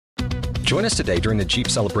Join us today during the Jeep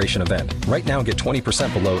Celebration event. Right now, get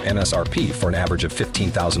 20% below MSRP for an average of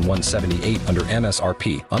 $15,178 under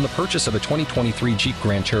MSRP on the purchase of a 2023 Jeep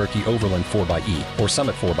Grand Cherokee Overland 4xE or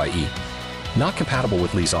Summit 4xE. Not compatible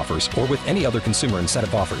with lease offers or with any other consumer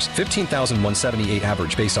incentive offers. $15,178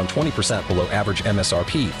 average based on 20% below average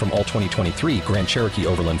MSRP from all 2023 Grand Cherokee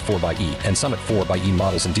Overland 4xE and Summit 4xE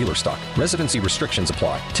models in dealer stock. Residency restrictions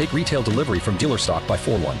apply. Take retail delivery from dealer stock by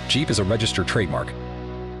 4/1. Jeep is a registered trademark.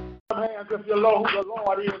 Hands if you know who the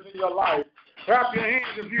Lord is in your life. Clap your hands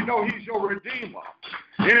if you know He's your Redeemer.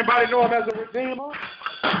 Anybody know Him as a Redeemer?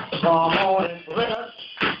 Come on and bless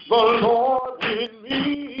the Lord with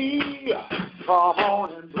me. Come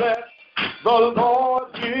on and bless the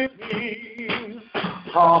Lord with me.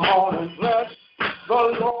 Come on and bless the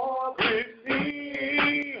Lord with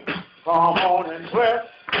me. Come on and bless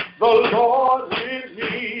the Lord with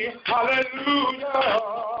me. Hallelujah.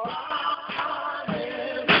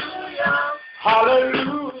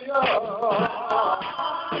 Hallelujah.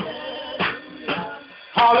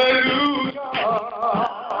 Hallelujah.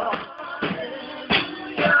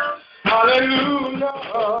 Hallelujah.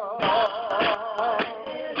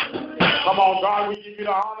 Come on, God, we give you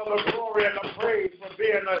the honor, the glory, and the praise for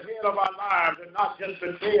being the head of our lives and not just the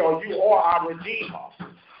tail. You are our Redeemer,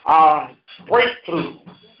 our breakthrough,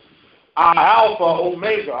 our Alpha,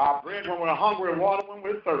 Omega, our bread when we're hungry and water when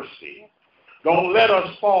we're thirsty. Don't let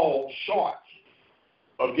us fall short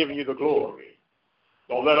of giving you the glory.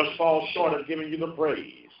 Don't let us fall short of giving you the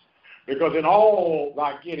praise. Because in all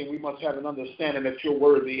thy getting, we must have an understanding that you're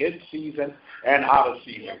worthy in season and out of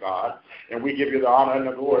season, God. And we give you the honor and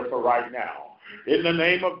the glory for right now. In the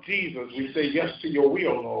name of Jesus, we say yes to your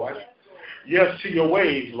will, Lord. Yes to your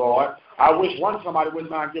ways, Lord. I wish somebody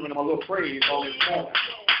wouldn't mind giving him a little praise on this morning.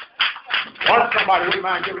 Somebody wouldn't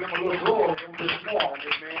mind giving him a little glory on this morning,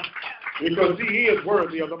 amen. Because he is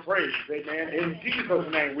worthy of the praise, amen. In Jesus'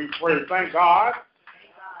 name we pray. Thank God.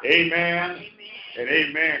 Amen. And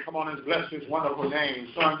amen. Come on and bless his wonderful name.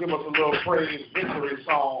 Son, give us a little praise victory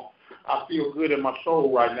song. I feel good in my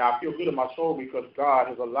soul right now. I feel good in my soul because God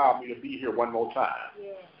has allowed me to be here one more time.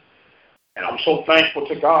 Yeah. And I'm so thankful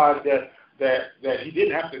to God that he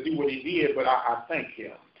didn't have to do what he did, but I thank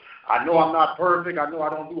him. I know I'm not perfect. I know I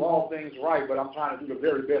don't do all things right, but I'm trying to do the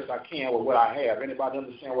very best I can with what I have. Anybody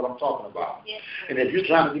understand what I'm talking about? Yes. And if you're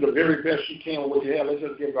trying to do the very best you can with what you have, let's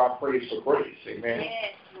just give God praise for grace. Amen.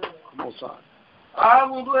 Yes. Come on, son. I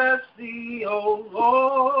will bless thee, O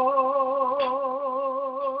Lord.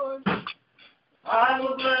 I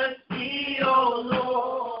will bless thee, O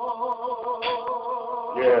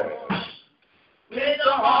Lord. Yes. With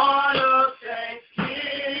the heart of thanksgiving.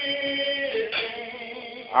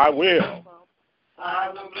 I will. I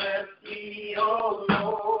will bless thee, O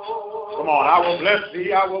Lord. Come on, I will bless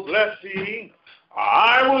thee, I will bless thee.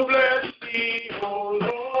 I will bless thee, O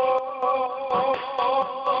Lord.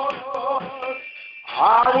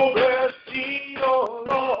 I will bless thee, O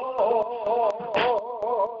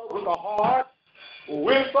Lord.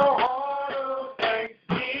 With a heart of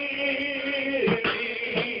thanksgiving.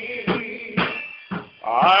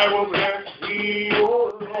 I will bless thee, O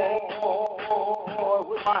Lord.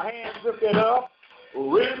 With my hands lifted up,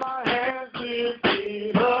 with my hands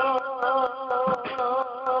lifted up,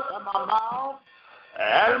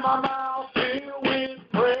 and my mouth filled with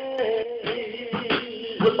praise,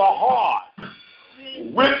 with a heart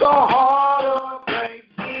of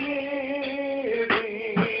thanksgiving.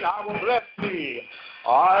 I will bless thee, I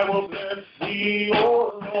will bless thee, O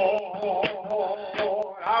Lord.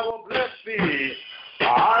 I will bless thee, I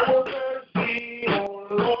will bless thee, O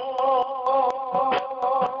Lord.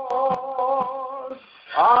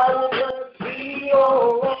 I will bless thee, O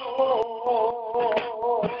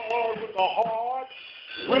Lord.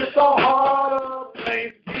 With the heart of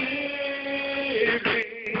thanksgiving.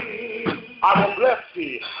 I will bless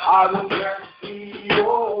thee, I will bless thee, O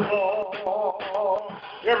Lord.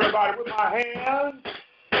 Everybody with my hands.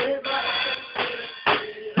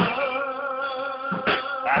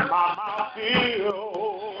 And my mouth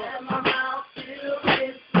filled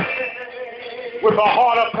with a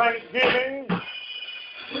heart of thanksgiving.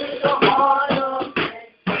 With a heart of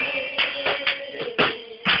thanksgiving.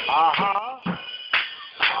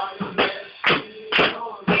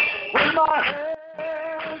 With my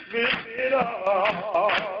hands lifted up.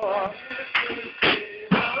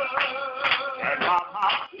 And my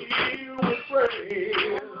mouth filled with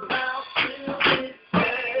praise.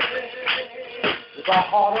 With a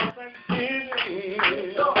heart of thanksgiving.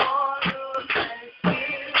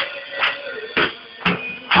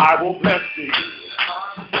 I will bless thee.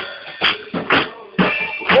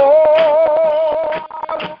 Oh,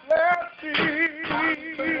 I will bless thee.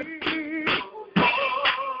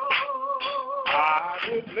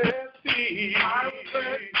 will bless thee. I will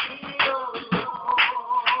bless thee, O Lord.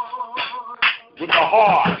 With the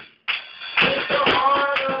heart. With the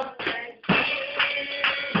heart of thanksgiving.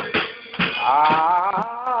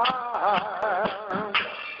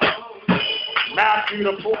 Matthew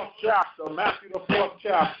the 4th chapter. Matthew the 4th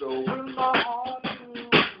chapter. With my heart to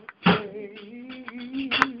praise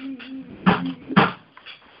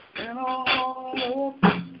and all of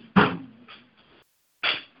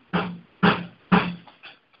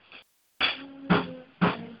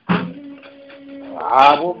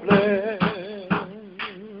I will bless.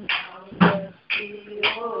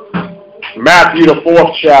 Matthew the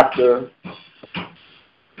 4th chapter,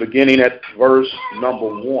 beginning at verse number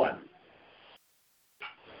 1.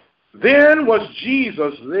 Then was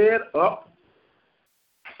Jesus led up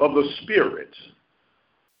of the Spirit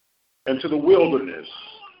into the wilderness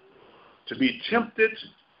to be tempted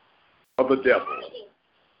of the devil.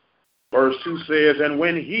 Verse 2 says, and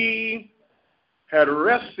when he had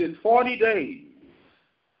rested 40 days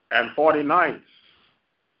and 40 nights,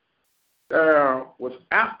 there was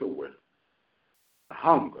afterward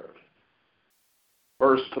hunger.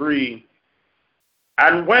 Verse 3,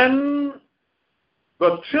 and when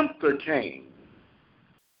the tempter came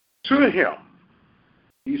to him,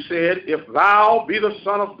 he said, if thou be the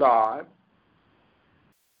Son of God,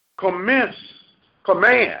 command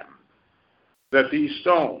that these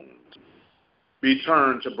stones be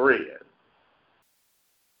turned to bread.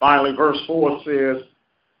 Finally, verse 4 says,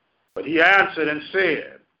 but he answered and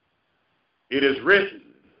said, it is written,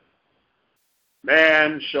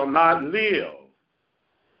 man shall not live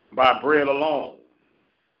by bread alone,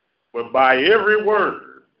 but by every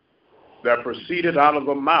word that proceeded out of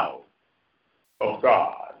the mouth of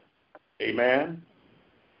God. Amen.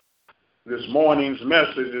 This morning's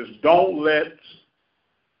message is don't let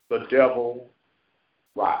the devil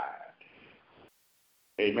ride.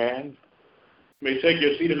 Amen. You may take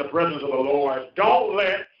your seat in the presence of the Lord. Don't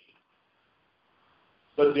let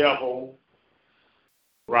the devil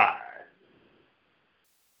ride.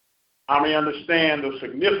 I may understand the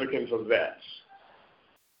significance of that.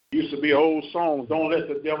 Used to be old songs, don't let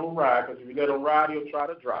the devil ride, because if you let him ride, he'll try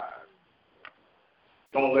to drive.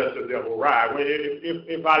 Don't let the devil ride.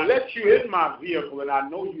 If I let you in my vehicle and I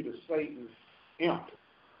know you to Satan's imp,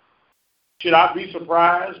 should I be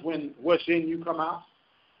surprised when what's in you come out?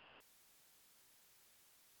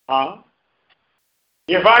 Huh?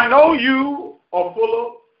 If I know you are full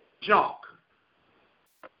of junk,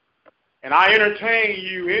 and I entertain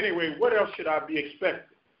you anyway, what else should I be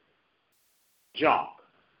expecting? Junk.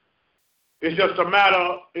 It's just a matter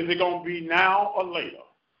of, is it going to be now or later?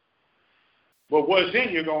 But what's in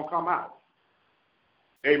you going to come out.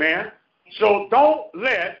 Amen? So don't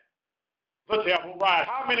let the devil ride.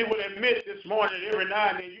 How many would admit this morning that every now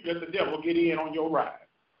and then you let the devil get in on your ride?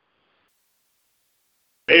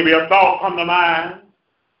 Maybe a thought come to mind.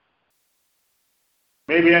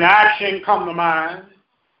 Maybe an action come to mind.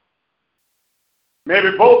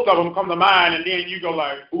 Maybe both of them come to mind, and then you go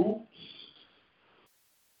like, oops,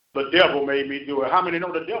 the devil made me do it. How many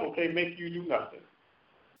know the devil can't make you do nothing?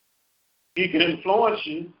 He can influence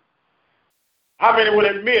you. How many would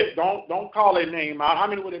admit, don't call their name out, how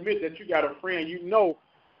many would admit that you got a friend you know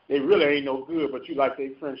they really ain't no good, but you like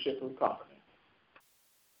their friendship and company?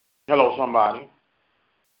 Hello, somebody.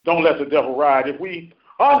 Don't let the devil ride. If we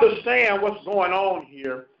understand what's going on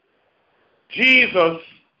here, Jesus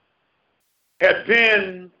had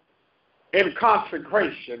been in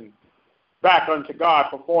consecration back unto God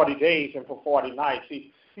for 40 days and for 40 nights.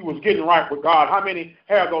 He was getting right with God. How many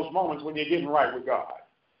have those moments when you're getting right with God?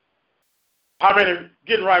 How many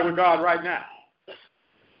getting right with God right now?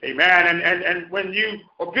 Amen. And when you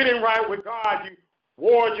are getting right with God, you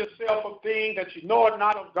ward yourself of things that you know are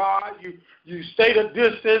not of God. You stay the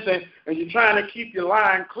distance and you're trying to keep your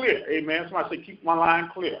line clear. Amen. Somebody say, keep my line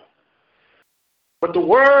clear. But the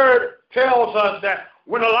word tells us that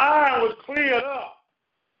when the line was cleared up,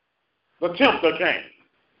 the tempter came.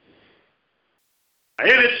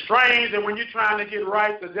 Isn't it strange that when you're trying to get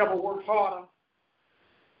right, the devil works harder?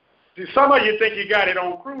 See, some of you think you got it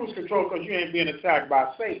on cruise control because you ain't being attacked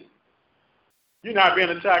by Satan. You're not being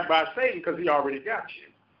attacked by Satan because he already got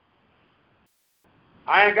you.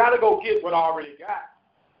 I ain't got to go get what I already got.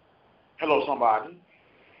 Hello, somebody.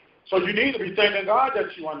 So you need to be thanking God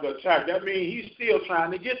that you're under attack. That means he's still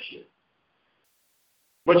trying to get you.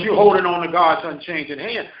 But you're holding on to God's unchanging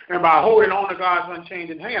hand. And by holding on to God's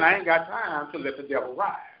unchanging hand, I ain't got time to let the devil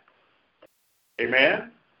ride.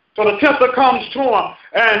 Amen? So the tempter comes to him,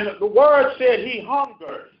 and the word said he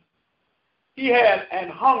hungered. He had an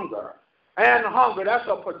hunger. And hunger, that's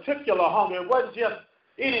a particular hunger. It wasn't just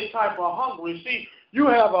any type of hunger. You see, You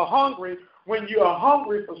have a hungry when you are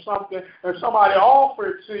hungry for something and somebody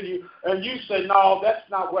offers it to you and you say, no, that's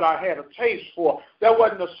not what I had a taste for. That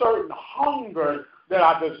wasn't a certain hunger that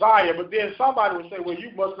I desire. But then somebody would say, well,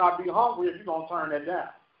 you must not be hungry if you're going to turn that down.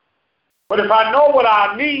 But if I know what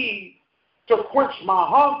I need to quench my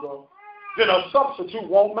hunger, then a substitute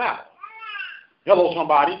won't matter. Hello,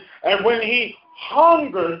 somebody. And when he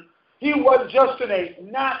hungered, he wasn't just in a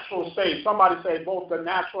natural state. Somebody say both the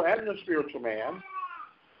natural and the spiritual man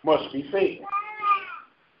must be fed.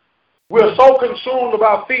 We're so consumed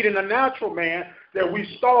about feeding the natural man that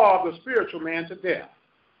we starve the spiritual man to death.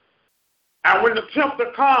 And when the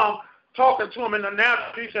tempter comes, talking to him in the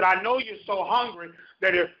natural, he said, I know you're so hungry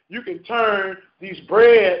that if you can turn these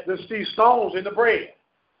stones into bread.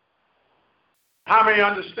 How many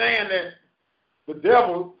understand that the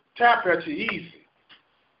devil tap at you easy?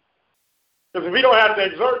 Because if he don't have to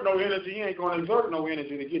exert no energy, he ain't going to exert no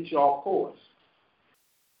energy to get you off course.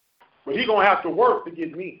 But he's going to have to work to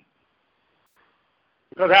get me.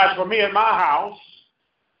 Because as for me and my house,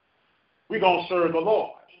 we're going to serve the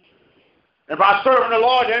Lord. And by serving the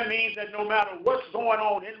Lord, that means that no matter what's going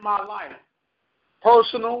on in my life,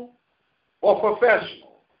 personal or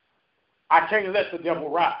professional, I can't let the devil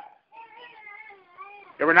ride.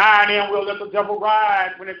 Every now and then we'll let the devil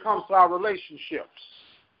ride when it comes to our relationships.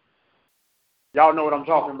 Y'all know what I'm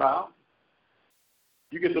talking about.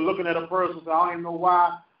 You get to looking at a person and say, I don't even know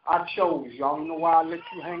why I chose you. I don't even know why I let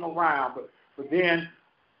you hang around. But then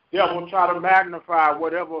the devil will try to magnify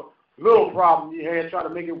whatever little problem you had, try to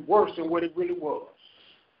make it worse than what it really was.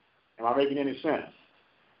 Am I making any sense?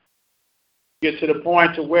 Get to the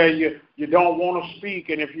point to where you don't want to speak,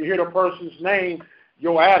 and if you hear the person's name,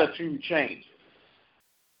 your attitude changes.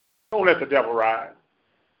 Don't let the devil ride.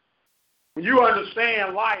 When you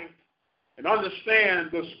understand life and understand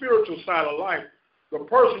the spiritual side of life, the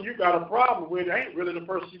person you got a problem with ain't really the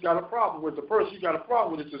person you got a problem with. The person you got a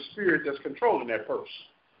problem with is the spirit that's controlling that person.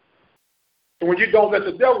 And when you don't let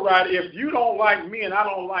the devil ride, if you don't like me and I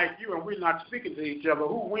don't like you and we're not speaking to each other,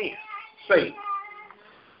 who wins? Satan.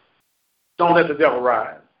 Don't let the devil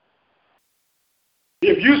ride.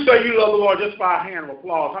 If you say you love the Lord just by a hand of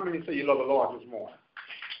applause, how many say you love the Lord this morning?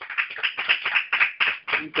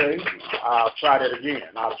 Okay, I'll try that again.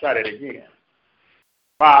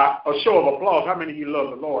 By a show of applause, how many of you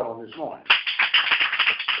love the Lord on this morning?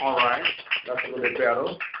 All right, that's a little bit better.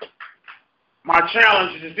 My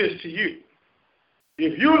challenge is this to you.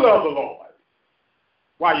 If you love the Lord,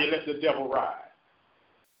 why you let the devil ride?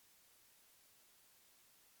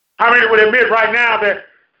 How many would admit right now that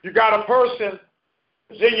you got a person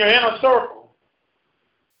that's in your inner circle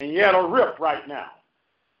and you had a rip right now?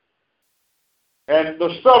 And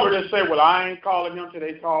the stubbornness say, well, I ain't calling them till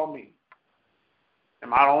they call me.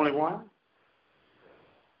 Am I the only one?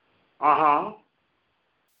 Uh-huh.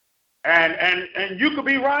 And you could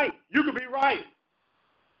be right. You could be right.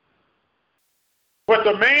 But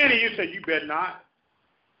the man in you said, you better not.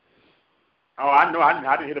 Oh, I know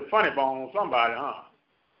I didn't hit a funny bone on somebody, huh?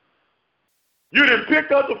 You didn't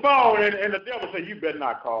pick up the phone and the devil said, you better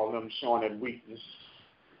not call them showing that weakness.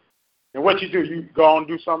 And what you do, you go and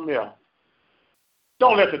do something else.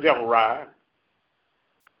 Don't let the devil ride.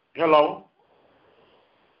 Hello?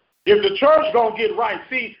 If the church don't get right,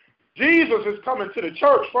 see, Jesus is coming to the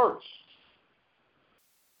church first.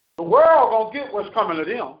 The world going to get what's coming to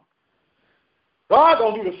them. God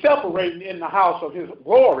going to do the separating in the house of his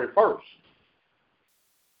glory first.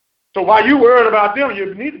 So while you worried about them,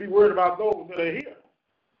 you need to be worried about those that are here.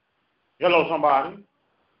 Hello, somebody.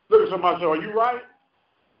 Look at somebody and say, are you right?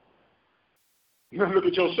 Look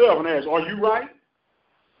at yourself and ask, are you right?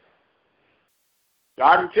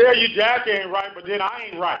 I can tell you Jack ain't right, but then I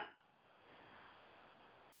ain't right.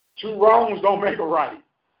 Two wrongs don't make a right.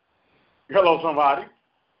 Hello, somebody.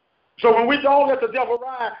 So when we don't let the devil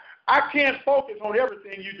ride, I can't focus on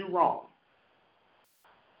everything you do wrong.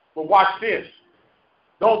 But watch this.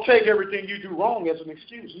 Don't take everything you do wrong as an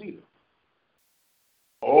excuse neither.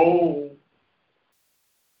 Oh.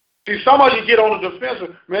 See, some of you get on the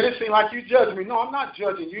defensive. Man, it seems like you judge me. No, I'm not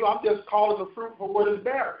judging you. I'm just calling the fruit for what is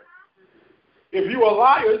bearing. If you're a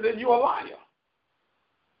liar, then you're a liar.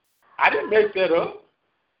 I didn't make that up.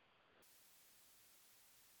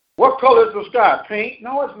 What color is the sky? Pink?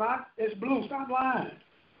 No, it's not. It's blue. Stop lying.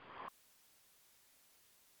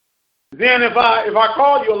 Then if I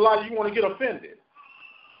call you a liar, you want to get offended.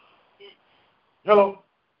 Hello?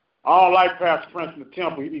 I don't like Pastor Prince in the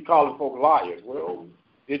temple. He be calling folk liars. Well,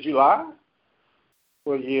 did you lie?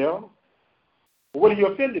 Well, yeah. Well, what are you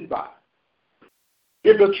offended by?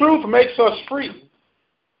 If the truth makes us free,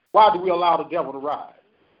 why do we allow the devil to ride?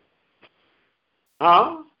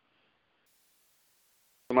 Huh?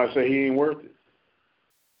 Somebody say he ain't worth it.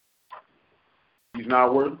 He's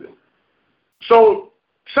not worth it. So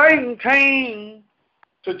Satan came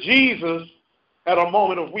to Jesus at a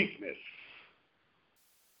moment of weakness.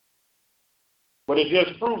 But it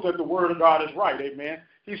just proves that the word of God is right, amen.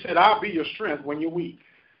 He said, I'll be your strength when you're weak.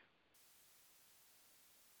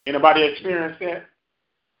 Anybody experienced that?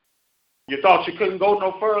 You thought you couldn't go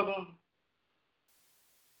no further,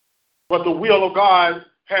 but the will of God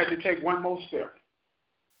had to take one more step.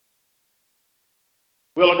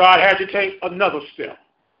 The will of God had to take another step.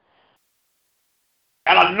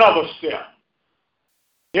 And another step.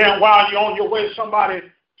 Then while you're on your way, somebody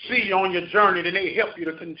see you on your journey, then they help you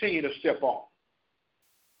to continue to step on.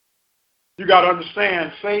 You got to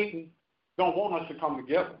understand, Satan don't want us to come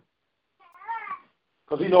together.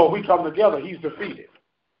 Because he knows if we come together, he's defeated.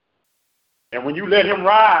 And when you let him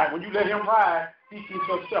ride, he keeps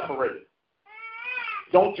us separated.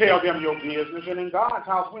 Don't tell them your business. And in God's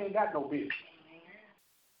house, we ain't got no business.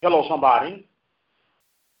 Hello, somebody.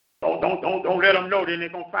 Don't let them know, then they're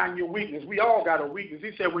going to find your weakness. We all got a weakness.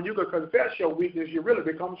 He said when you can confess your weakness, you really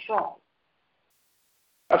become strong.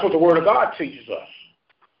 That's what the Word of God teaches us.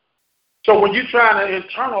 So when you're trying to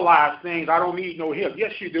internalize things, I don't need no help.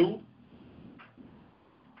 Yes, you do.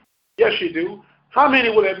 Yes, you do. How many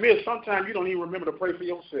will admit sometimes you don't even remember to pray for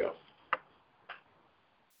yourself?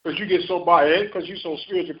 Because you get so bogged, because you're so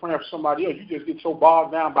spiritually praying for somebody else, you just get so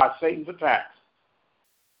bogged down by Satan's attacks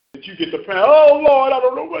that you get to panic. Oh, Lord, I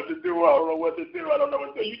don't know what to do. I don't know what to do. I don't know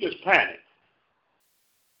what to do. You just panic.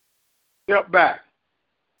 Step back.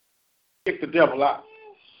 Kick the devil out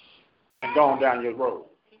and go on down your road.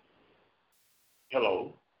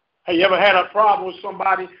 Hello. Have you ever had a problem with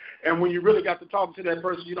somebody, and when you really got to talk to that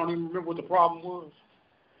person, you don't even remember what the problem was?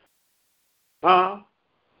 Huh?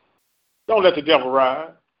 Don't let the devil ride.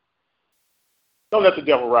 Don't let the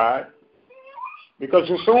devil ride.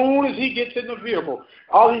 Because as soon as he gets in the vehicle,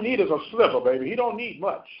 all he needs is a sliver, baby. He don't need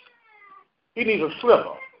much. He needs a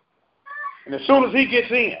sliver. And as soon as he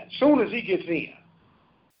gets in,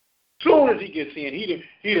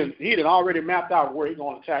 he done already mapped out where he's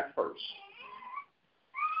going to attack first.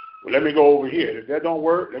 Well, let me go over here. If that don't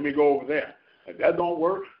work, let me go over there. If that don't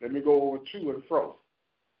work, let me go over to and fro.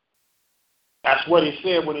 That's what he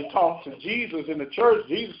said when he talked to Jesus in the church.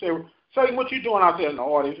 Jesus said, Satan, what you doing out there in the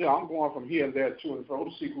audience? He said, I'm going from here and there to and fro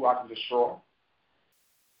to see who I can destroy.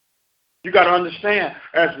 You got to understand,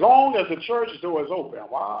 as long as the church door is open,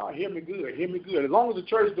 wow, hear me good. As long as the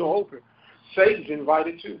church door is open, Satan's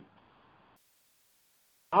invited too.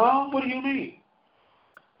 Huh? What do you mean?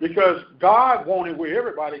 Because God wanted where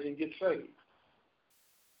everybody can get saved.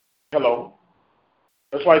 Hello?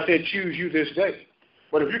 That's why he said, choose you this day.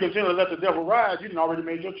 But if you continue to let the devil ride, you done already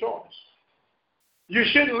made your choice. You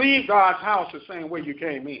shouldn't leave God's house the same way you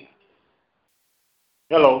came in.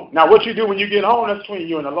 Hello? Now, what you do when you get home, that's between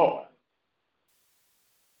you and the Lord.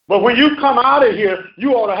 But when you come out of here,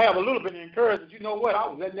 you ought to have a little bit of encouragement. You know what? I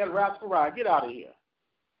was letting that rascal ride. Get out of here.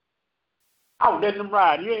 I was letting them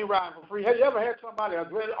ride. You ain't riding for free. Have you ever had somebody that's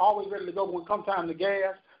always ready to go when it comes time to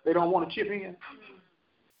gas, they don't want to chip in?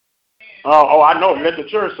 Oh, I know. Let the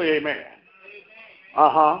church say amen.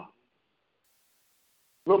 Uh-huh.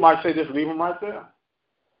 Look, might say just leave them right there.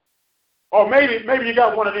 Or maybe you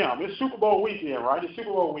got one of them. It's Super Bowl weekend, right? It's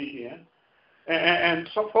Super Bowl weekend. And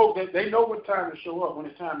some folks, they know what time to show up when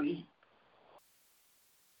it's time to eat.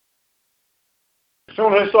 As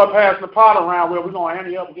soon as they start passing the pot around, well, we're going to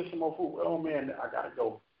ante up and get some more food. Oh, man, I got to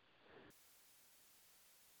go.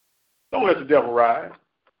 Don't let the devil ride.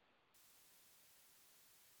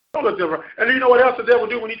 Don't let the devil ride. And you know what else the devil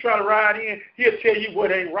do when he try to ride in? He'll tell you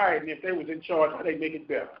what ain't right, and if they was in charge, how they make it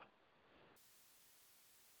better.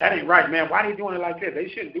 That ain't right, man. Why are they doing it like that? They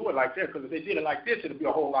shouldn't do it like that, because if they did it like this, it'd be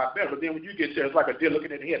a whole lot better. But then when you get there, it's like a deer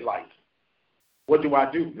looking at the headlights. What do I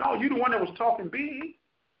do? No, you the one that was talking big.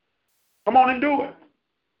 Come on and do it.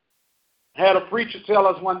 I had a preacher tell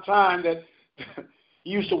us one time that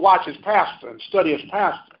he used to watch his pastor and study his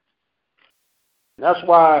pastor. And that's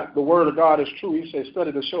why the word of God is true. He says,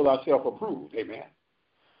 study to show thyself approved. Amen.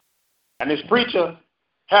 And this preacher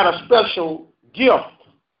had a special gift.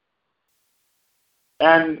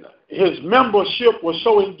 And his membership was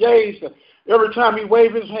so engaged that every time he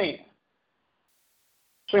waved his hand,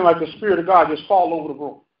 it seemed like the Spirit of God just fall over the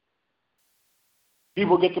room.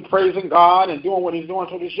 People get to praising God and doing what he's doing.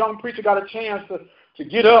 So this young preacher got a chance to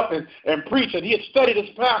get up and preach. And he had studied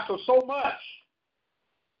his pastor so much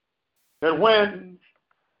that when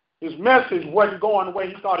his message wasn't going the way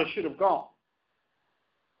he thought it should have gone,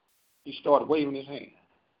 he started waving his hand.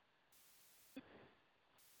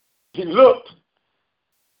 He looked.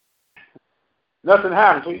 Nothing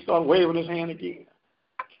happened, so he started waving his hand again.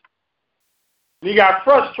 And he got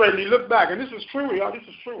frustrated. He looked back, and this is true, y'all. This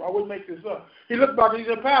is true. I wouldn't make this up. He looked back and he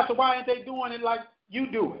said, Pastor, why ain't they doing it like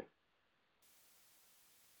you do it?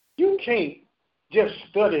 You can't just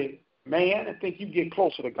study man and think you get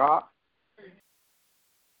closer to God.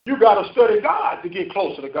 You got to study God to get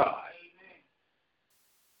closer to God.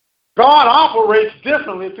 God operates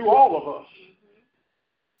differently through all of us.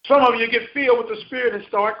 Some of you get filled with the Spirit and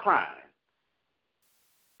start crying.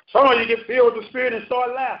 Some of you get filled with the Spirit and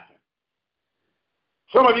start laughing.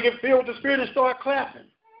 Some of you get filled with the Spirit and start clapping.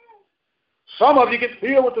 Some of you get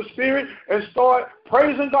filled with the Spirit and start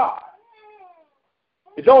praising God.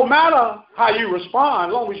 It don't matter how you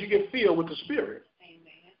respond as long as you get filled with the Spirit.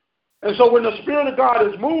 Amen. And so when the Spirit of God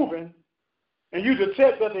is moving and you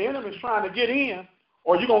detect that the enemy is trying to get in,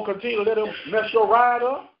 or you're going to continue to let him mess your ride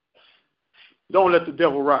up, don't let the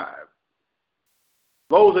devil ride.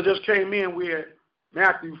 Those that just came in, we had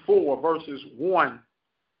Matthew 4, verses 1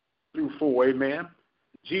 through 4, amen.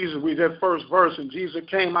 Jesus, we that first verse, and Jesus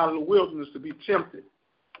came out of the wilderness to be tempted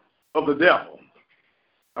of the devil.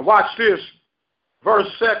 Now watch this, verse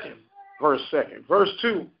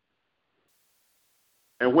 2.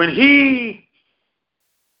 And when he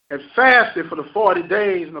had fasted for the 40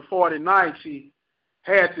 days and the 40 nights, he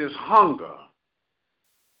had this hunger.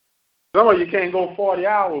 Some of you can't go 40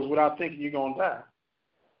 hours without thinking you're going to die.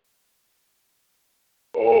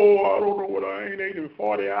 Oh, I don't know what I ain't ate in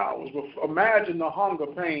 40 hours. But imagine the hunger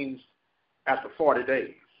pains after 40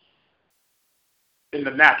 days in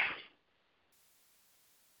the natural.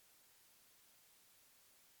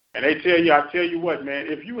 And they tell you, I tell you what, man,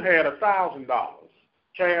 if you had $1,000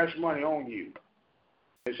 cash money on you,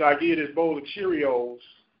 and so I give you this bowl of Cheerios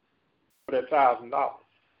for that $1,000.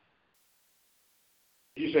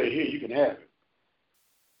 You say, here, you can have it.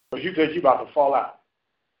 But you think you're about to fall out.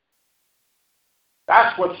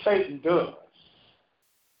 That's what Satan does.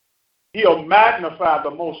 He'll magnify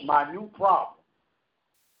the most minute problem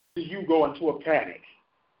till you go into a panic.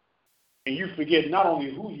 And you forget not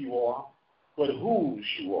only who you are, but whose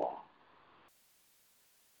you are.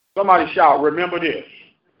 Somebody shout, remember this.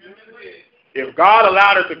 If God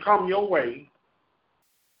allowed it to come your way,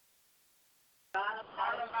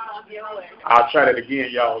 I'll try that again,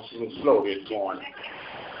 y'all. It's a little slow this morning.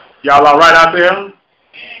 Y'all all right out there?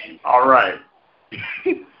 All right.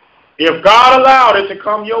 If God allowed it to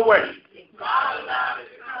come your way,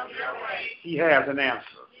 he has an answer.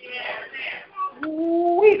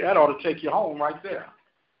 Ooh, that ought to take you home right there.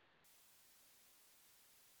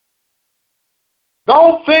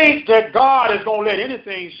 Don't think that God is going to let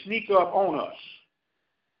anything sneak up on us.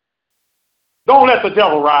 Don't let the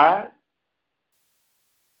devil ride.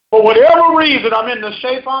 For whatever reason I'm in the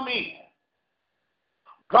shape I'm in,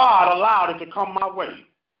 God allowed it to come my way.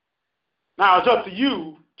 Now it's up to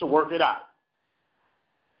you to work it out.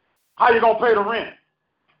 How you going to pay the rent?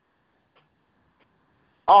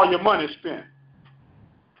 All your money spent.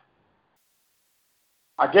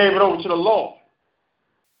 I gave it over to the Lord.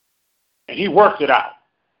 And he worked it out.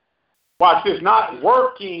 Watch this, not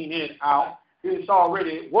working it out. It's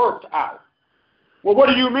already worked out. Well, what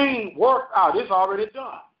do you mean worked out? It's already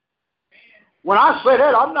done. When I say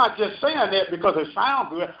that, I'm not just saying that because it sounds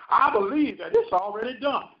good. I believe that it's already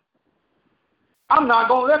done. I'm not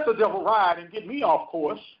going to let the devil ride and get me off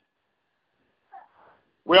course.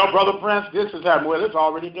 Well, Brother Prince, this is happening. Well, it's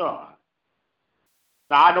already done.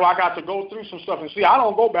 Now, I know I got to go through some stuff. And see, I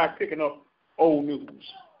don't go back picking up old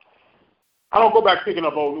news. I don't go back picking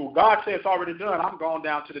up old news. God says it's already done. I'm going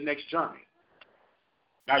down to the next journey.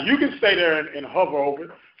 Now, you can stay there and hover over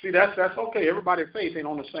it. See, that's okay. Everybody's faith ain't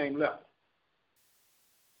on the same level.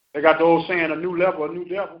 They got the old saying, a new level, a new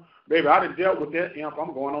devil. Baby, I done dealt with that imp.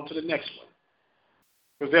 I'm going on to the next one.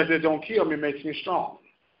 Because that don't kill me, makes me strong.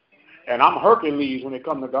 And I'm Hercules when it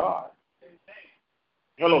comes to God.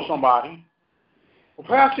 Hello, somebody. Well,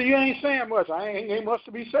 Pastor, you ain't saying much. Ain't much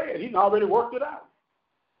to be said. He already worked it out.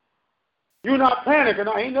 You're not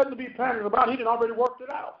panicking. Ain't nothing to be panicking about. He done already worked it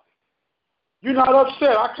out. You're not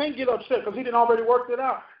upset. I can't get upset because he done already worked it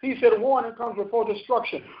out. He said a warning comes before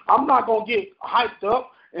destruction. I'm not going to get hyped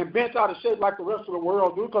up and bent out of shape like the rest of the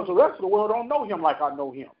world do because the rest of the world don't know him like I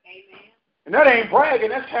know him. Amen. And that ain't bragging.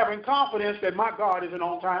 That's having confidence that my God is an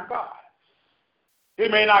on-time God. He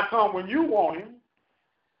may not come when you want him,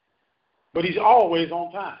 but he's always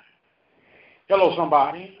on time. Hello,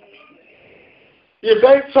 somebody. If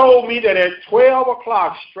they told me that at 12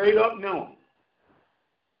 o'clock straight up noon,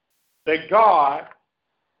 that God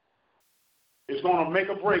is going to make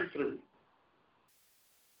a breakthrough,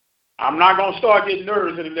 I'm not going to start getting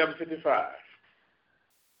nervous at 11:55.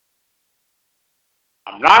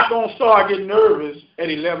 I'm not going to start getting nervous at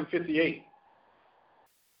 11:58.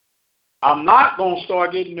 I'm not going to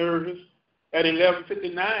start getting nervous at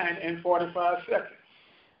 11:59 and 45 seconds.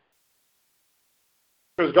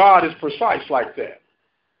 Because God is precise like that.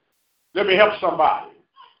 Let me help somebody.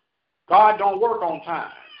 God don't work on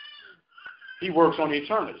time. He works on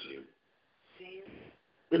eternity.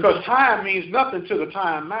 Because time means nothing to the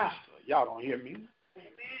time master. Y'all don't hear me.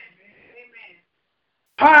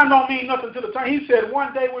 Time don't mean nothing to the time. He said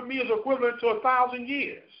 1 day with me is equivalent to 1,000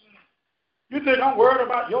 years. You think I'm worried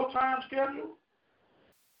about your time schedule?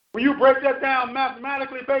 When you break that down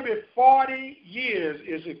mathematically, baby, 40 years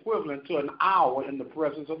is equivalent to an hour in the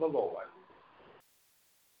presence of the Lord.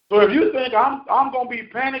 So if you think I'm going to be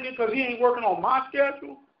panicking because he ain't working on my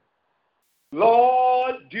schedule,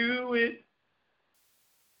 Lord, do it.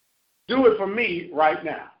 Do it for me right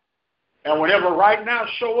now. And whenever right now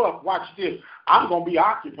show up, watch this. I'm going to be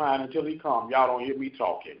occupied until he comes. Y'all don't hear me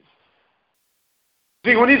talking.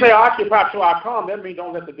 See, when he say occupy till I come, that means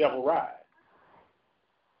don't let the devil ride.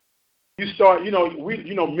 You start,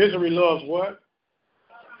 misery loves what?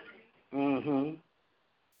 Mm-hmm.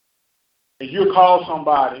 And you call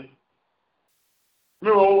somebody,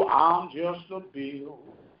 I'm just a bill.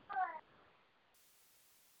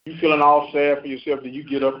 You feeling all sad for yourself, then you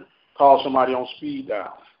get up, call somebody on speed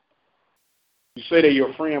dial. You say they're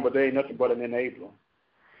your friend, but they ain't nothing but an enabler.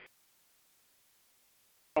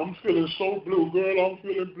 I'm feeling so blue, girl. I'm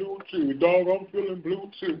feeling blue too. Dog, I'm feeling blue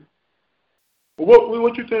too. Well,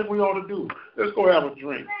 what you think we ought to do? Let's go have a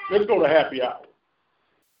drink. Let's go to happy hour.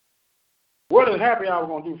 What is happy hour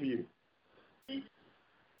going to do for you?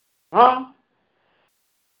 Huh?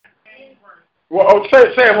 Well,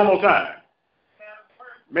 say it one more time.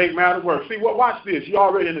 Make matters work. See, watch this. You're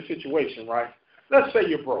already in the situation, right? Let's say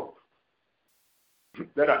you're broke.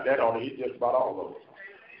 That ought to hit just about all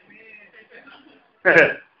of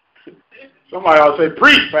us. Somebody ought to say,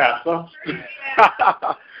 preach, Pastor.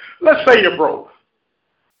 Let's say you're broke.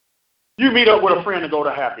 You meet up with a friend to go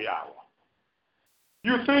to happy hour.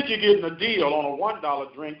 You think you're getting a deal on a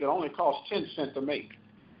 $1 drink that only costs 10 cents to make.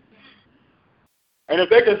 And if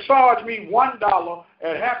they can charge me $1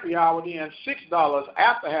 at happy hour, then $6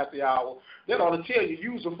 after happy hour, that ought to tell you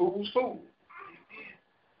use a fool's fool.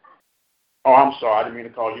 Oh, I'm sorry, I didn't mean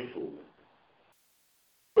to call you fool.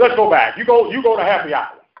 But let's go back. You go to happy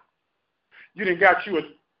hour. You done got you a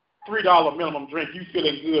 $3 minimum drink. You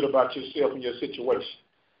feeling good about yourself and your situation.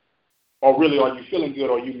 Or really, are you feeling good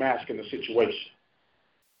or are you masking the situation?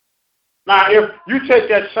 Now, if you take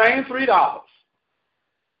that same $3, y'all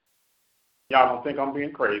don't think I'm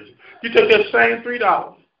being crazy. You take that same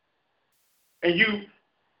 $3 and you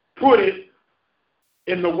put it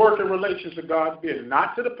in the working relations of God's business,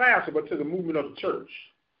 not to the pastor, but to the movement of the church.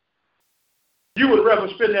 You would rather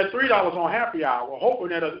spend that $3 on happy hour, hoping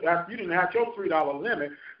that after you didn't have your $3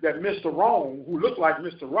 limit, that Mr. Wrong, who looked like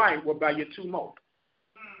Mr. Right, will buy you 2 more.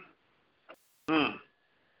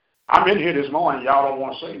 I'm in here this morning. Y'all don't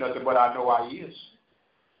want to say nothing, but I know I is.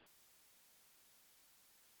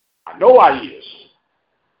 I know I is.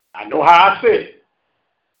 I know how I said it.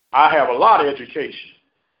 I have a lot of education.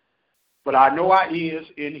 But I know I is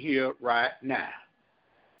in here right now.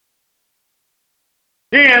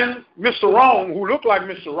 Then Mr. Wrong, who looked like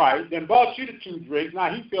Mr. Right, then bought you the 2 drinks.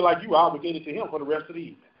 Now he feel like you obligated to him for the rest of the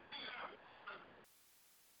evening.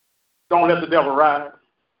 Don't let the devil ride.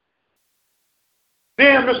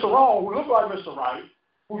 Then Mr. Wrong, who looked like Mr. Right,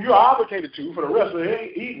 who you're obligated to for the rest of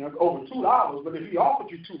the evening, over $2. But if he offered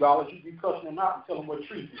you $2, you'd be cussing him out and telling him what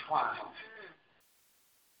tree he's climbing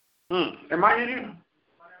on. Am I in here?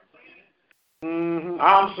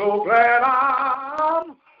 I'm so glad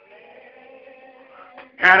I'm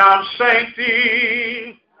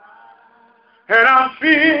sanctified, and I'm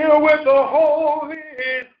filled with the Holy.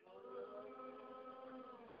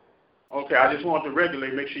 Okay, I just want to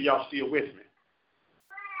regulate, make sure y'all still with me.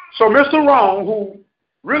 So Mr. Wrong, who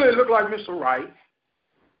really looked like Mr. Right,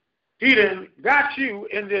 he then got you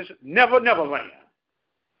in this never, never land.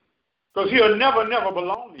 Because he'll never, never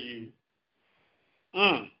belong to you.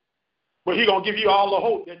 But he's going to give you all the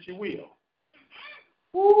hope that you will.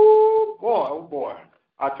 Ooh, boy, oh boy.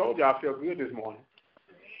 I told you I feel good this morning.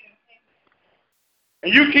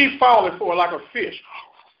 And you keep falling for it like a fish.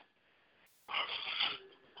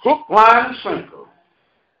 Hook, line, and sinker.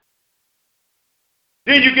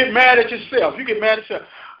 Then you get mad at yourself. I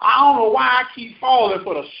don't know why I keep falling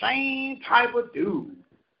for the same type of dude.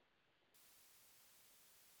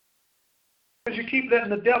 Because you keep letting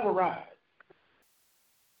the devil ride.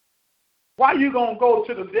 Why are you going to go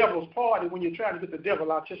to the devil's party when you're trying to get the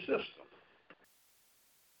devil out your system?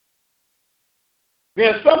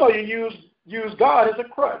 Then some of you use God as a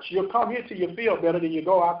crutch. You'll come here till you feel better, then you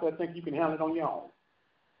go out there and think you can handle it on your own.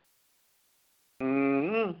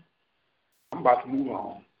 I'm about to move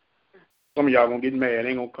on. Some of y'all going to get mad.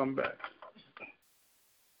 Ain't going to come back.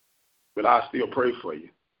 But I still pray for you.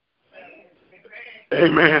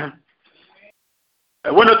 Amen.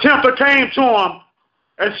 And when the tempter came to him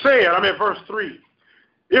and said, I'm at verse 3,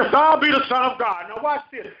 if thou be the Son of God. Now watch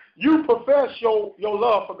this. You profess your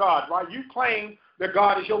love for God, right? You claim that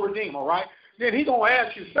God is your Redeemer, right? Then he's going to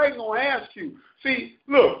ask you, Satan going to ask you. See,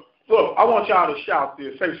 look, I want y'all to shout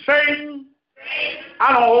this. Say, Satan,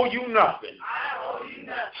 I don't owe you nothing.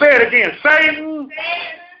 Say it again. Satan,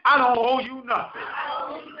 I don't owe you nothing.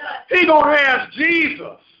 He's going to ask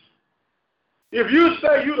Jesus, if you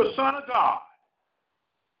say you're the Son of God,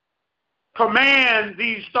 command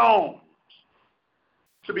these stones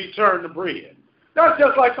to be turned to bread. That's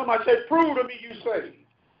just like somebody say, prove to me you saved.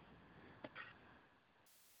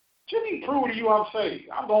 What you mean prove to you I'm saved?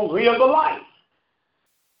 I'm going to live the life.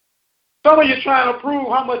 Some of you trying to prove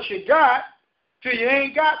how much you got till you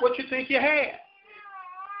ain't got what you think you had.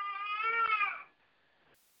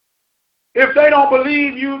 If they don't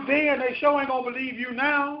believe you then, they sure ain't going to believe you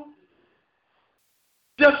now.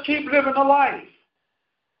 Just keep living the life.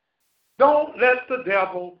 Don't let the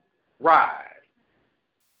devil ride.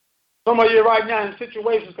 Some of you right now in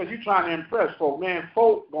situations because you're trying to impress folk. Man,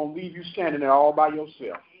 folk going to leave you standing there all by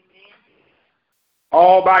yourself.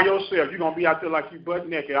 All by yourself. You're going to be out there like you butt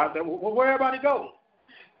naked out there. Well, where everybody go?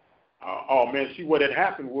 Oh, man, see what had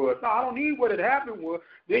happened was. No, I don't need what had happened was.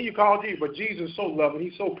 Then you call Jesus. But Jesus is so loving.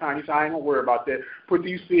 He's so kind. He said, I ain't going to worry about that. Put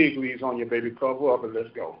these fig leaves on your baby. Cover up and let's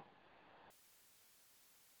go.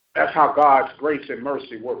 That's how God's grace and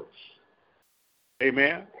mercy works.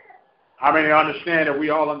 Amen. How many understand that we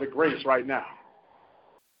all under grace right now?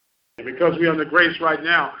 And because we're under grace right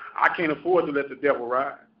now, I can't afford to let the devil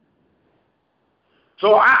ride.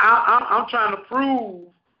 So I'm trying to prove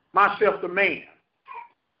myself to man.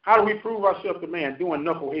 How do we prove ourselves to man? Doing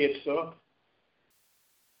knucklehead stuff.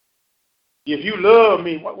 If you love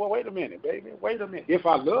me, well, wait a minute, baby. Wait a minute. If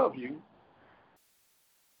I love you,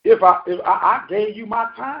 if I gave you my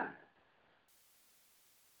time.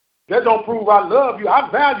 That don't prove I love you. I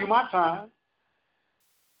value my time.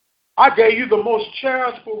 I gave you the most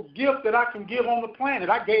charitable gift that I can give on the planet.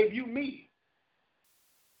 I gave you me.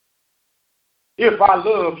 If I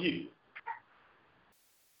love you.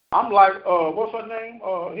 I'm like, what's her name?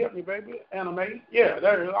 Help me, baby. Anime. Yeah,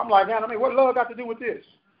 there it is. I'm like, Anime. What love got to do with this?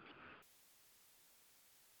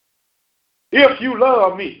 If you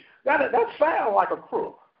love me. That sounds like a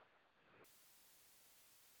crook.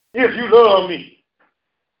 If you love me.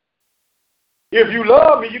 If you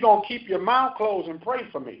love me, you're going to keep your mouth closed and pray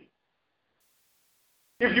for me.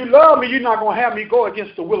 If you love me, you're not going to have me go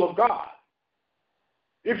against the will of God.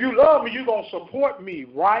 If you love me, you're going to support me,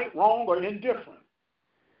 right, wrong, or indifferent.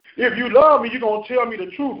 If you love me, you're going to tell me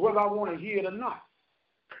the truth whether I want to hear it or not.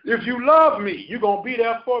 If you love me, you're going to be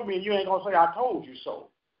there for me and you ain't going to say, I told you so.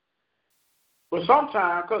 But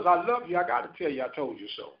sometimes, because I love you, I got to tell you I told you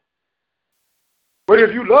so. But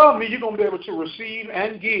if you love me, you're going to be able to receive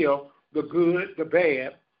and give the good, the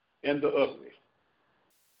bad, and the ugly.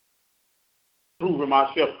 Proving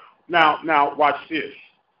myself. Now, watch this.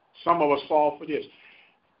 Some of us fall for this.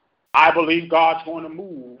 I believe God's going to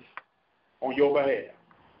move on your behalf.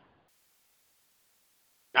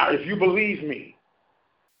 Now, if you believe me,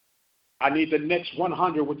 I need the next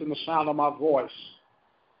 100 within the sound of my voice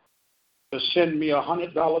to send me a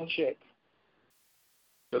 $100 check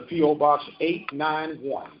to P.O. Box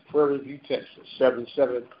 891, Prairie View, Texas,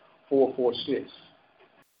 77446.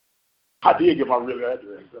 I did get my real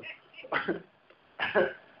address.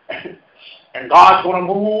 And God's going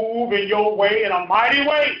to move in your way in a mighty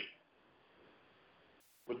way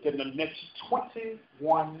within the next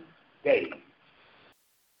 21 days.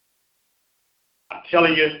 I'm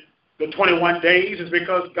telling you, the 21 days is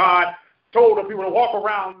because God told the people to walk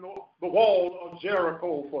around the wall of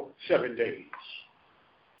Jericho for 7 days.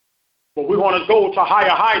 But we want to go to higher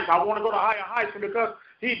heights. I want to go to higher heights, and because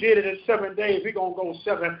he did it in 7 days, we're going to go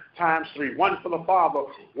 7 times 3. 1 for the Father,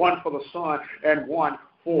 1 for the Son, and 1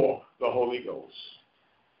 for the Holy Ghost.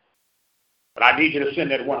 But I need you to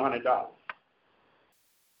send that $100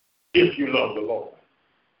 if you love the Lord.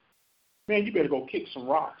 Man, you better go kick some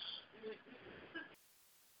rocks.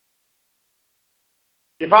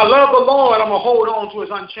 If I love the Lord, I'm going to hold on to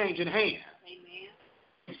his unchanging hand.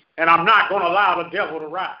 Amen. And I'm not going to allow the devil to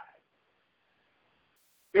ride.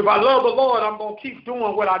 If I love the Lord, I'm going to keep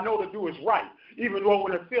doing what I know to do is right, even though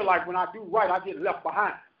when it feel like when I do right, I get left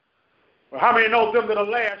behind. But how many know them that are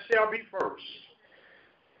last shall be first?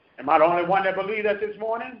 Am I the only one that believes that this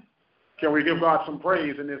morning? Can we give God some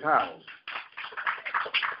praise in this house?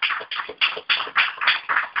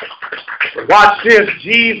 Watch this.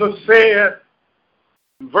 Jesus said,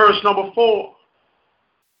 in verse number 4,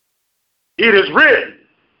 it is written.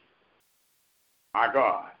 My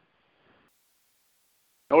God.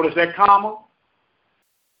 Notice that comma.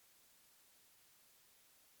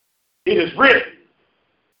 It is written.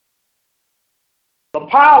 The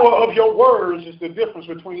power of your words is the difference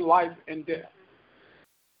between life and death.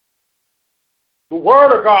 The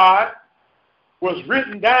word of God was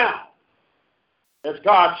written down as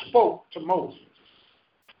God spoke to Moses.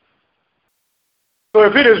 So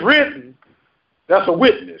if it is written, that's a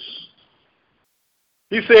witness.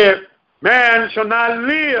 He said, man shall not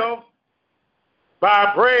live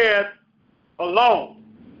by bread alone.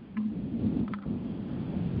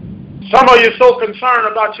 Some of you are so concerned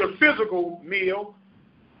about your physical meal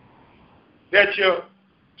that your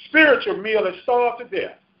spiritual meal is starved to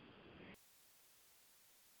death.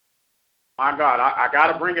 My God, I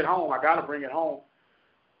got to bring it home. I got to bring it home.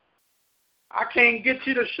 I can't get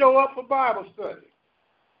you to show up for Bible study.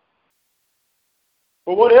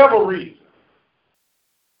 For whatever reason.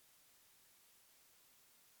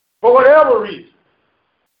 For whatever reason.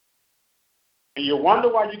 And you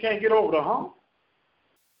wonder why you can't get over the hump?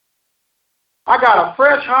 I got a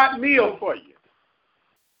fresh, hot meal for you.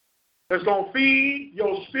 It's going to feed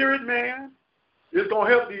your spirit man. It's going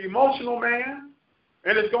to help the emotional man.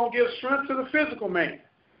 And it's going to give strength to the physical man.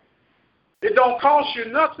 It don't cost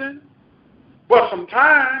you nothing but some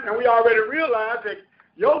time. And we already realize that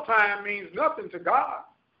your time means nothing to God.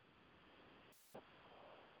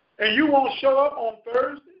 And you won't show up on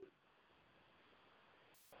Thursday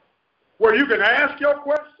where you can ask your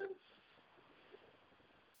questions,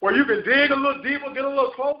 where you can dig a little deeper, get a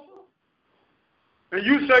little closer, and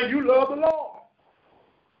you say you love the Lord.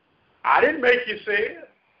 I didn't make you say it.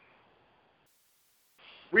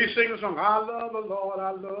 We sing a song, I love the Lord,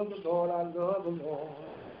 I love the Lord, I love the Lord.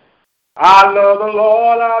 I love the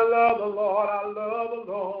Lord, I love the Lord, I love the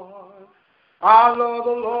Lord. I love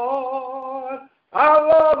the Lord, I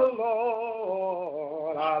love the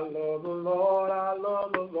Lord. I love the Lord, I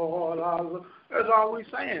love the Lord, I love. That's all we're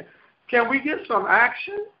saying. Can we get some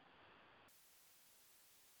action?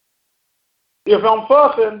 If I'm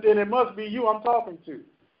fussing, then it must be you I'm talking to.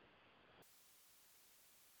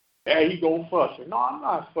 Yeah, he go fussing. No, I'm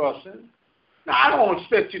not fussing. Now, I don't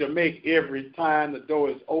expect you to make every time the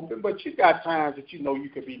door is open, but you got times that you know you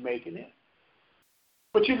could be making it.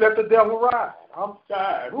 But you let the devil ride. I'm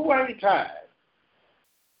tired. Who ain't tired?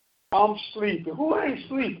 I'm sleepy. Who ain't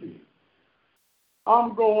sleepy?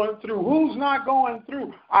 I'm going through. Who's not going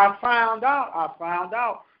through? I found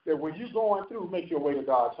out that when you're going through, make your way to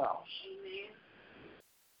God's house.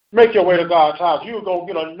 Make your way to God's house. You'll go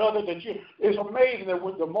get another that you. It's amazing that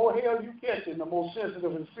with the more hell you catch it, the more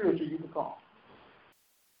sensitive and spiritual you become.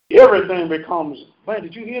 Everything becomes, man,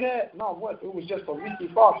 did you hear that? No, what? It was just a leaky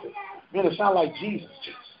faucet. Man, it sounded like Jesus.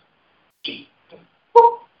 Jesus.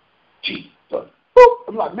 Boop. Jesus. Boop.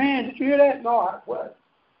 I'm like, man, did you hear that? No, what?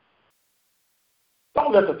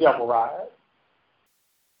 Don't let the devil ride.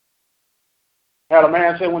 Had a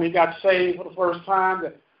man say when he got saved for the first time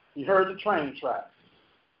that he heard the train tracks.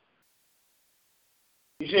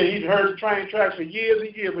 He said he'd heard the train tracks for years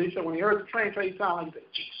and years, but he said when he heard the train tracks, he sounded like he said,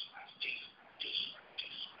 Jesus, Jesus, Jesus,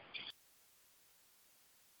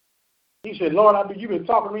 Jesus. He said, Lord, you've been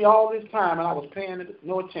talking to me all this time, and I was paying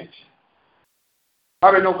no attention.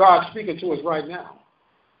 I didn't know God's speaking to us right now.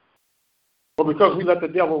 But because we let the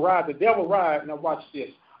devil ride, now watch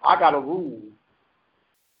this. I got a rule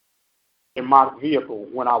in my vehicle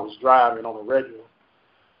when I was driving on a regular.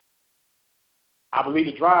 I believe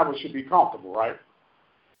the driver should be comfortable, right?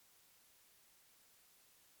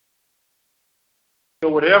 So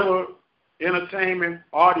whatever entertainment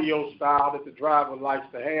audio style that the driver likes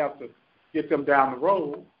to have to get them down the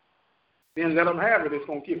road, then let them have it. It's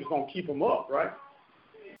going to keep them up, right?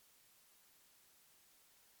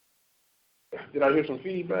 Did I hear some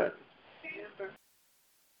feedback?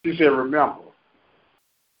 She said, remember.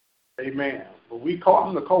 Amen. But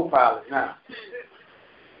I'm the co-pilot now.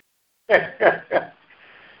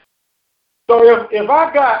 So if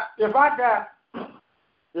I got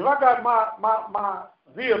my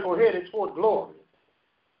vehicle headed toward glory,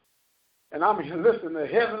 and I'm listening to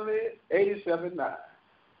Heavenly 87.9,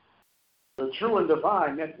 the true and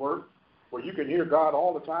divine network where you can hear God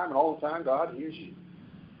all the time, and all the time God hears you.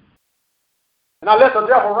 And I let the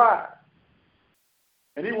devil ride.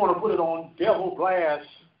 And he want to put it on Devil Blast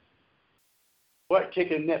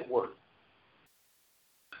butt-kicking network.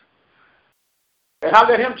 And I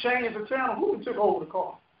let him change the channel. Who took over the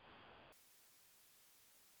car?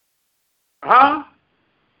 Huh?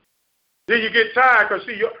 Then you get tired because,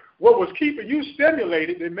 see, what was keeping you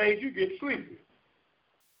stimulated that made you get sleepy.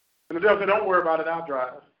 And the devil said, don't worry about it, I'll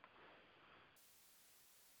drive.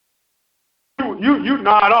 You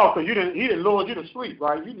nod off because he didn't lure you to sleep,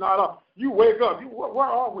 right? You nod off. You wake up. Where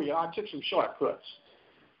are we? I took some shortcuts.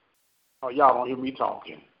 Oh, y'all don't hear me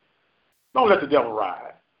talking. Don't let the devil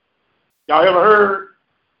ride. Y'all ever heard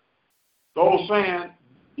the old saying,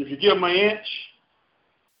 if you give him an inch,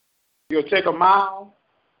 he'll take a mile?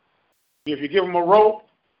 If you give him a rope,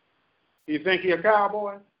 you think he's a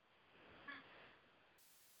cowboy?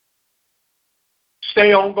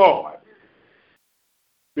 Stay on guard.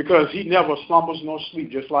 Because he never slumbers nor sleep,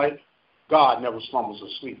 just like God never slumbers or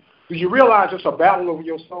sleep. Do you realize it's a battle over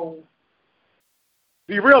your soul?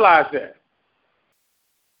 Do you realize that?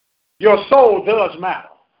 Your soul does matter.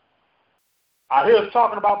 I hear us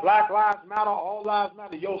talking about Black Lives Matter, all lives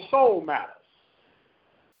matter. Your soul matters.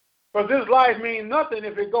 Because this life means nothing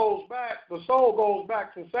if it goes back, the soul goes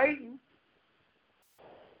back to Satan.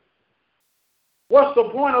 What's the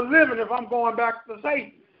point of living if I'm going back to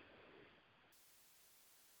Satan?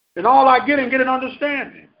 And all I get and get an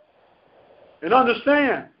understanding. And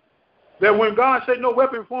understand that when God said no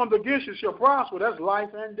weapon formed against you shall prosper, that's life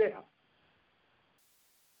and death.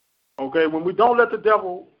 Okay, when we don't let the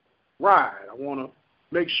devil ride, I want to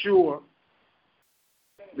make sure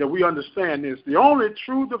that we understand this. The only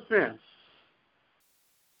true defense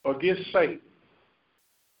against Satan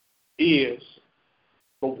is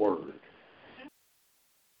the Word.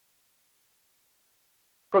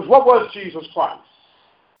 Because what was Jesus Christ?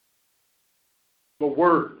 The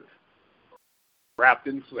Word wrapped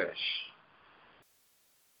in flesh.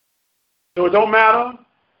 So it don't matter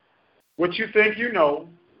what you think you know.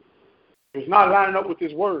 If it's not lining up with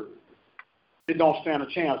this Word, it don't stand a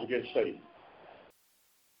chance against Satan.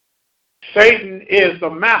 Satan is the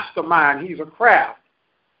mastermind. He's a craft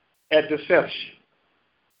at deception.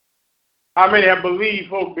 How many have believed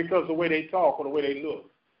folk because of the way they talk or the way they look?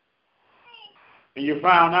 And you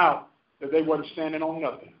found out that they wasn't standing on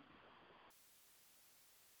nothing.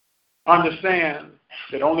 Understand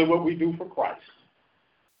that only what we do for Christ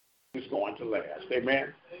is going to last. Amen?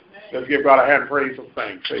 Amen. Let's give God a hand and praise of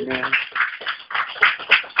thanks. Amen.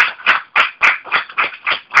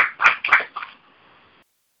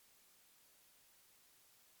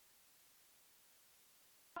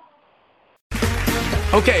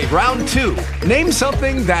 Okay, round two. Name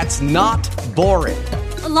something that's not boring.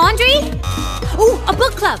 A laundry? Ooh, a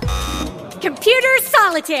book club. Computer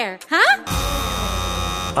solitaire, huh?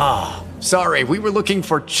 Ah, sorry, we were looking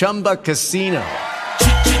for Chumba Casino.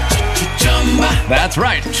 That's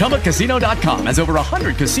right, ChumbaCasino.com has over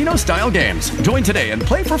 100 casino-style games. Join today and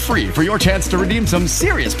play for free for your chance to redeem some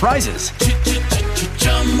serious prizes.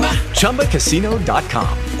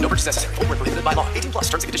 ChumbaCasino.com. No purchase necessary. Void where prohibited by law. 18+.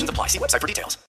 Terms and conditions apply. See website for details.